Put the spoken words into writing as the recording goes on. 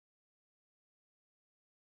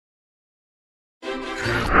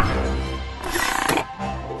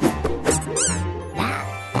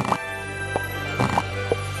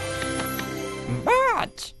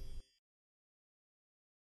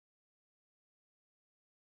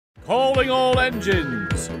Calling all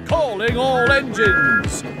engines! Calling all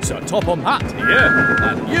engines! Sir Topham Hatt here,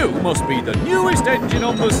 and you must be the newest engine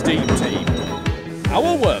on the steam team.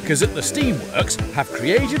 Our workers at the Steamworks have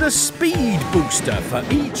created a speed booster for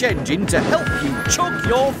each engine to help you chug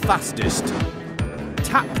your fastest.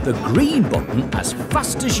 Tap the green button as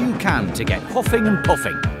fast as you can to get huffing and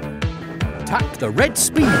puffing. Tap the red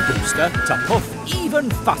speed booster to puff even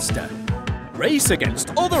faster. Race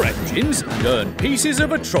against other engines and earn pieces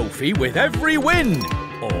of a trophy with every win.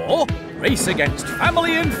 Or race against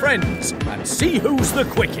family and friends and see who's the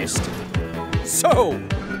quickest. So,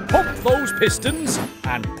 pump those pistons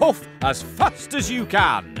and puff as fast as you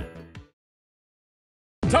can.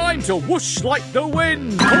 Time to whoosh like the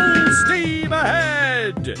wind, full steam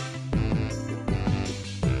ahead!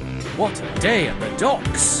 What a day at the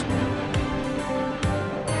docks!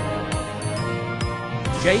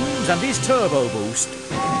 James and his turbo boost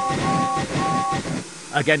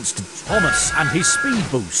against Thomas and his speed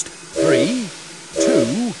boost. 3,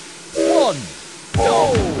 2, 1,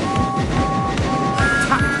 go!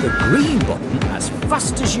 Tap the green button as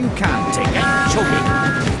fast as you can to get chugging.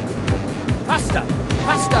 Faster,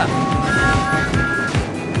 faster!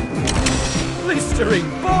 Blistering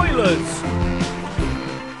boilers!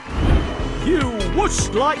 You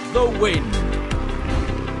whooshed like the wind.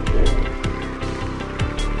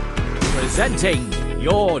 Presenting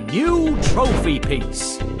your new trophy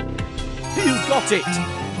piece. You got it!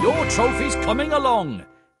 Your trophy's coming along.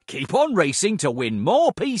 Keep on racing to win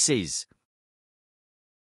more pieces.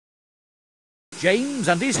 James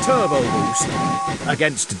and his turbo boost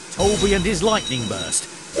against Toby and his lightning burst.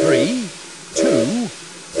 3, 2,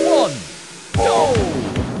 1, go!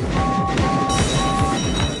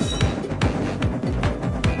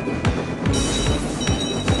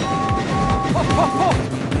 Hop, hop, hop!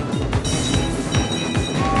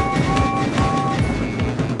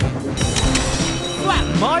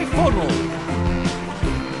 My funnel!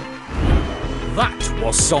 That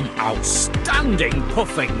was some outstanding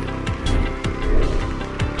puffing!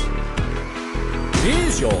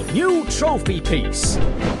 Here's your new trophy piece.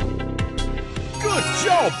 Good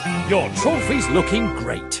job! Your trophy's looking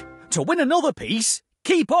great. To win another piece,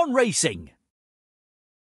 keep on racing.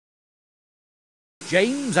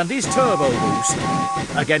 James and his turbo boost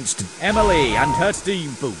against Emily and her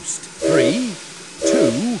steam boost. 3,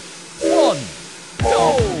 2, 1.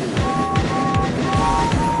 Go!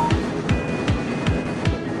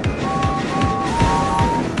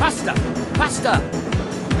 Faster! Faster!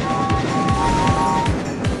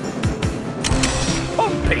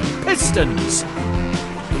 Pumping pistons!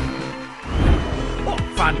 What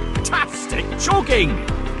fantastic chugging!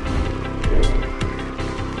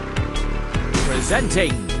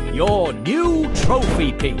 Presenting your new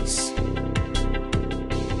trophy piece.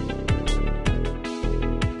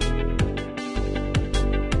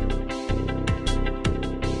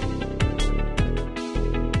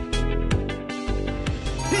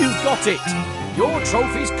 You got it! Your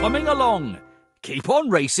trophy's coming along. Keep on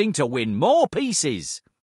racing to win more pieces.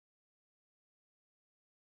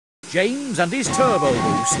 James and his turbo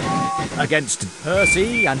boost against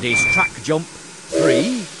Percy and his track jump.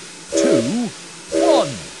 3, 2, 1,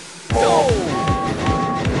 go!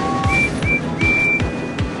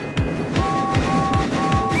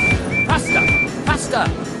 Faster! Faster!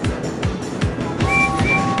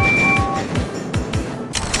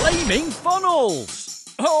 Flaming funnels!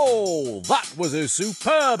 Oh, that was a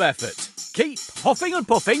superb effort. Keep huffing and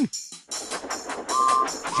puffing.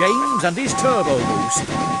 James and his turbo boost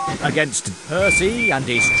against Percy and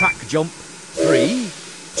his track jump. 3,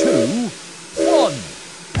 2, 1,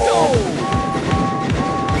 go!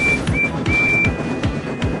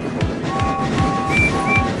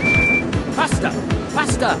 Faster,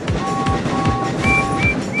 faster!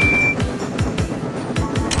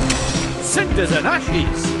 Cinders and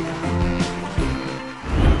ashes!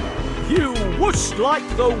 You whooshed like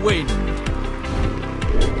the wind.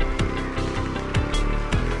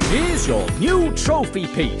 Here's your new trophy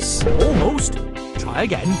piece. Almost. Try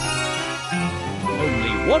again.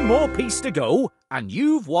 Only one more piece to go, and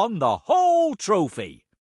you've won the whole trophy.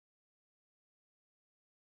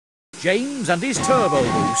 James and his turbo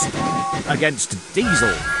boost against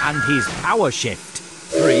Diesel and his power shift.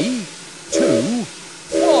 3, 2,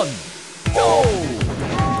 1, go!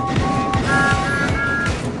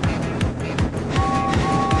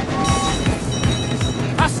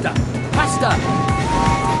 Faster! Faster!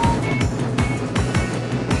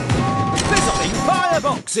 Fizzling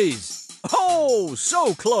fireboxes! Oh,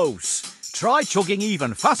 so close! Try chugging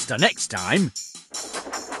even faster next time.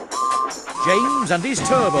 James and his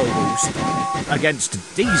turbo boost against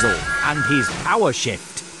Diesel and his power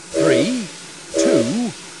shift. 3, 3,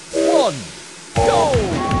 2, 1, go!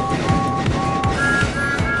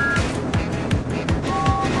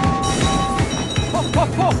 Pop, pop,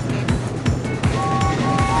 pop!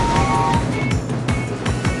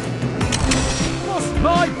 Lost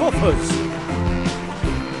my buffers!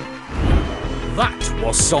 That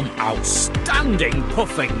was some outstanding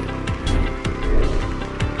puffing!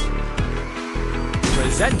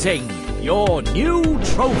 Presenting your new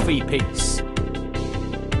trophy piece.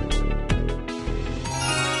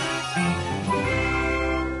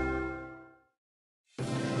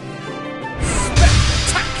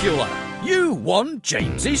 Spectacular! You won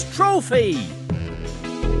James's trophy!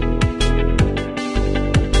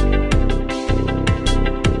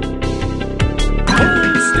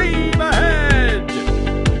 Full steam ahead!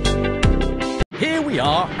 Here we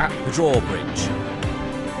are at the drawbridge.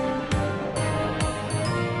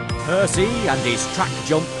 Percy and his track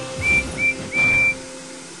jump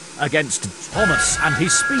against Thomas and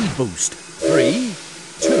his speed boost. 3,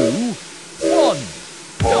 2, 1,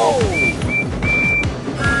 go!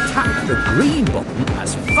 Tap the green button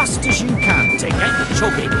as fast as you can to get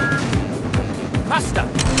chugging. Faster,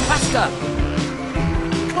 faster!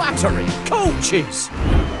 Clattering coaches!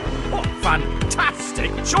 What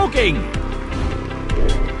fantastic chugging!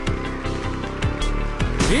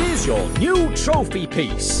 Here's your new trophy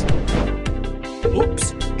piece.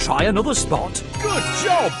 Oops, try another spot. Good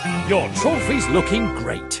job! Your trophy's looking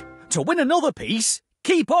great. To win another piece,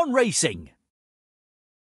 keep on racing.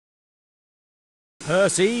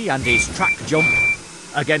 Percy and his track jump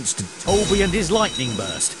against Toby and his lightning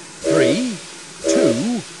burst. 3,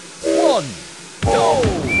 2, 1, go!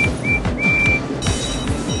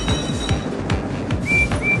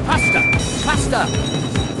 Faster, faster!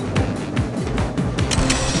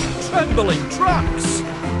 Trembling tracks!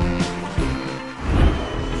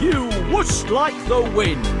 You whooshed like the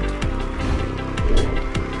wind!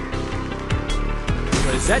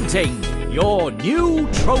 Presenting your new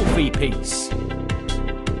trophy piece.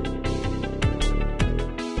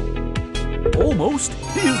 Almost,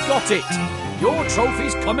 you got it! Your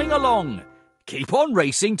trophy's coming along. Keep on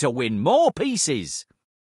racing to win more pieces.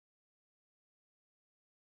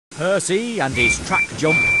 Percy and his track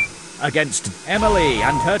jump against Emily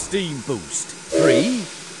and her steam boost. 3,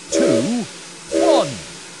 2, 1,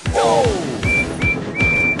 go!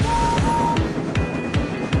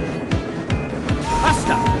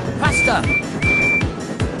 Faster, faster!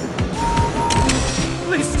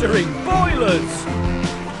 Blistering boilers!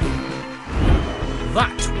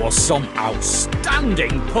 That was some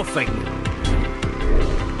outstanding puffing!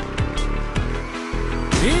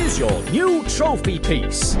 Here's your new trophy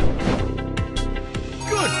piece.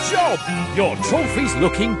 Good job! Your trophy's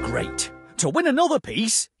looking great. To win another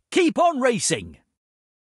piece, keep on racing.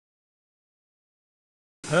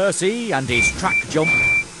 Percy and his track jump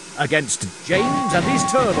against James and his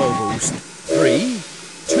turbo boost. 3,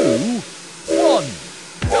 2, 1,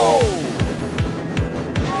 go!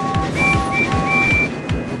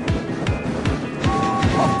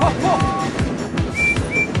 Hop, hop, hop!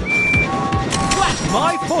 Flat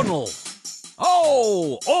my funnel!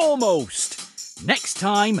 Oh, almost! Next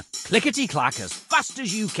time, clickety-clack as fast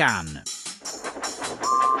as you can.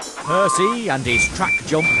 Percy and his track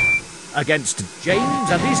jump against James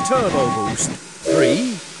and his turbo boost.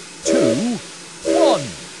 3, 2, 1,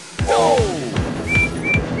 go!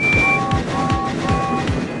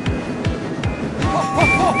 Hop,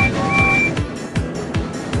 hop, hop!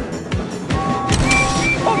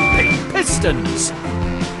 Pumping pistons!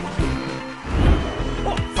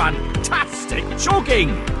 What fantastic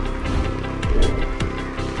chugging!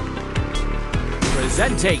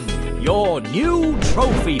 Presenting your new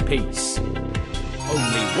trophy piece.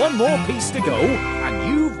 Only one more piece to go and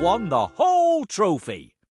you've won the whole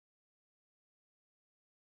trophy.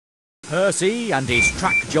 Percy and his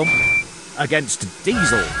track jump against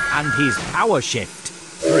Diesel and his power shift.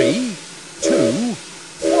 3, 2,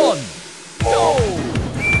 1, go!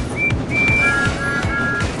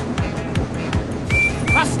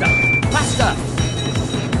 Faster, faster!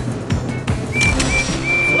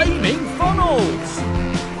 Flaming funnels!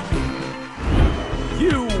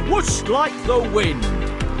 You whooshed like the wind!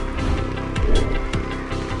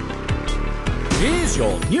 Here's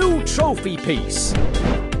your new trophy piece.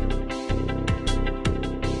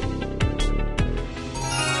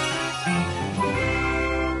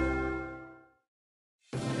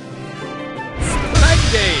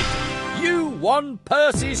 Splendid! You won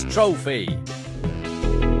Percy's trophy.